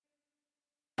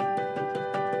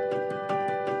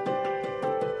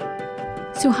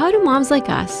So how do moms like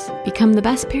us become the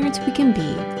best parents we can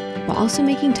be while also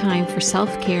making time for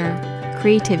self-care,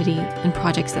 creativity, and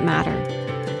projects that matter?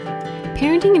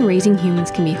 Parenting and raising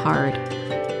humans can be hard.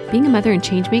 Being a mother and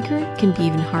changemaker can be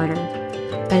even harder,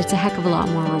 but it's a heck of a lot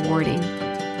more rewarding.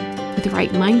 With the right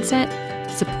mindset,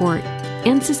 support,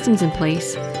 and systems in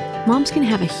place, moms can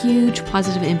have a huge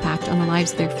positive impact on the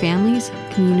lives of their families,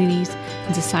 communities,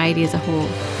 and society as a whole.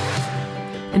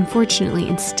 Unfortunately,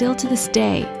 and still to this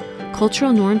day,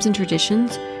 cultural norms and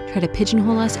traditions try to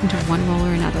pigeonhole us into one role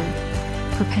or another,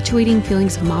 perpetuating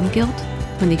feelings of mom guilt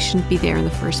when they shouldn't be there in the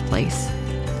first place.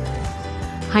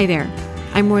 Hi there,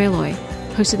 I'm Roy Aloy,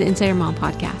 host of the Insider Mom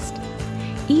podcast.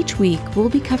 Each week, we'll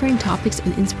be covering topics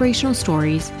and inspirational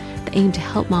stories that aim to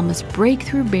help mamas break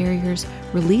through barriers,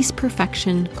 release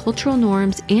perfection, cultural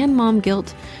norms, and mom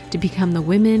guilt to become the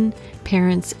women,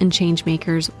 parents, and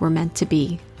changemakers we're meant to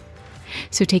be.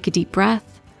 So take a deep breath,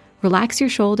 relax your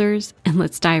shoulders, and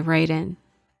let's dive right in.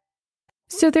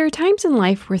 So there are times in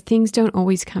life where things don't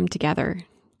always come together.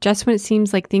 Just when it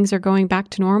seems like things are going back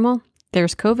to normal,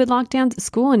 there's COVID lockdowns at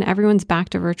school and everyone's back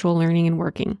to virtual learning and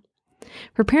working.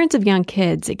 For parents of young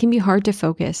kids, it can be hard to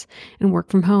focus and work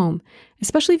from home,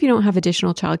 especially if you don't have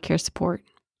additional childcare support.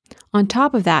 On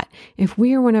top of that, if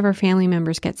we or one of our family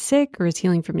members gets sick or is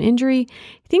healing from an injury,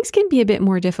 things can be a bit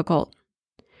more difficult.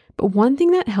 But one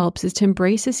thing that helps is to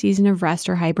embrace a season of rest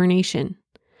or hibernation.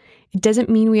 It doesn't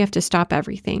mean we have to stop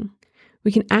everything.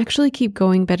 We can actually keep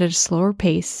going but at a slower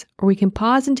pace, or we can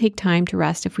pause and take time to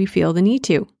rest if we feel the need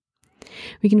to.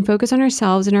 We can focus on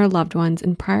ourselves and our loved ones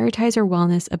and prioritize our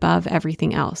wellness above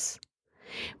everything else.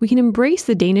 We can embrace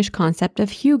the Danish concept of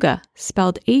Hygge,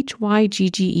 spelled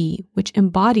Hygge, which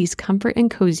embodies comfort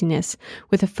and coziness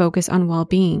with a focus on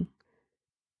well-being.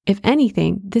 If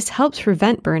anything, this helps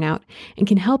prevent burnout and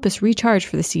can help us recharge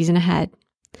for the season ahead.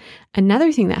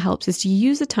 Another thing that helps is to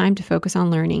use the time to focus on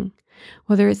learning.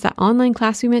 Whether it's that online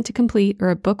class we meant to complete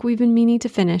or a book we've been meaning to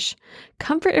finish,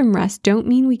 comfort and rest don't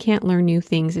mean we can't learn new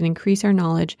things and increase our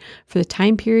knowledge for the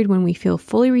time period when we feel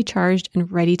fully recharged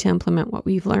and ready to implement what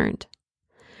we've learned.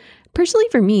 Personally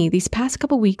for me, these past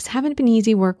couple weeks haven't been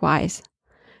easy work-wise.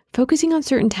 Focusing on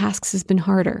certain tasks has been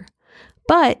harder.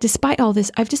 But despite all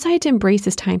this, I've decided to embrace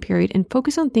this time period and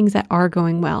focus on things that are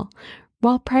going well,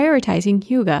 while prioritizing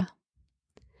Hygge.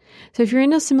 So if you're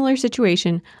in a similar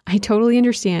situation, I totally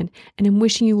understand, and I'm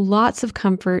wishing you lots of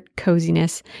comfort,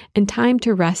 coziness, and time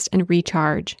to rest and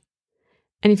recharge.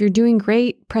 And if you're doing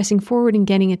great, pressing forward and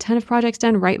getting a ton of projects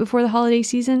done right before the holiday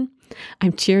season,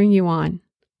 I'm cheering you on.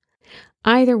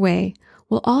 Either way,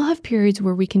 we'll all have periods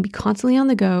where we can be constantly on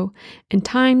the go and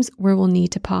times where we'll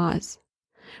need to pause.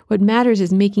 What matters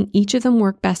is making each of them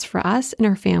work best for us and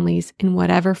our families in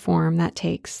whatever form that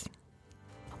takes.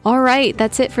 All right,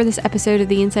 that's it for this episode of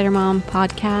the Insider Mom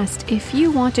podcast. If you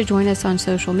want to join us on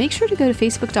social, make sure to go to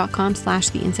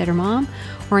facebook.com/theinsidermom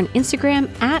or on Instagram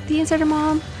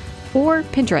 @theinsidermom or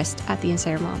Pinterest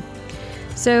 @theinsidermom.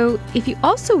 So if you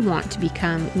also want to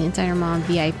become an Insider Mom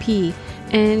VIP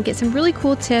and get some really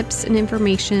cool tips and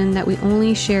information that we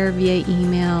only share via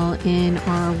email in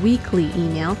our weekly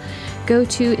email, go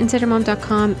to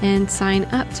insidermom.com and sign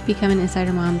up to become an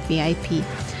Insider Mom VIP.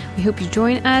 We hope you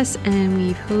join us, and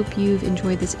we hope you've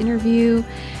enjoyed this interview.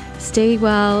 Stay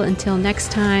well until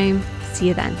next time. See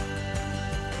you then.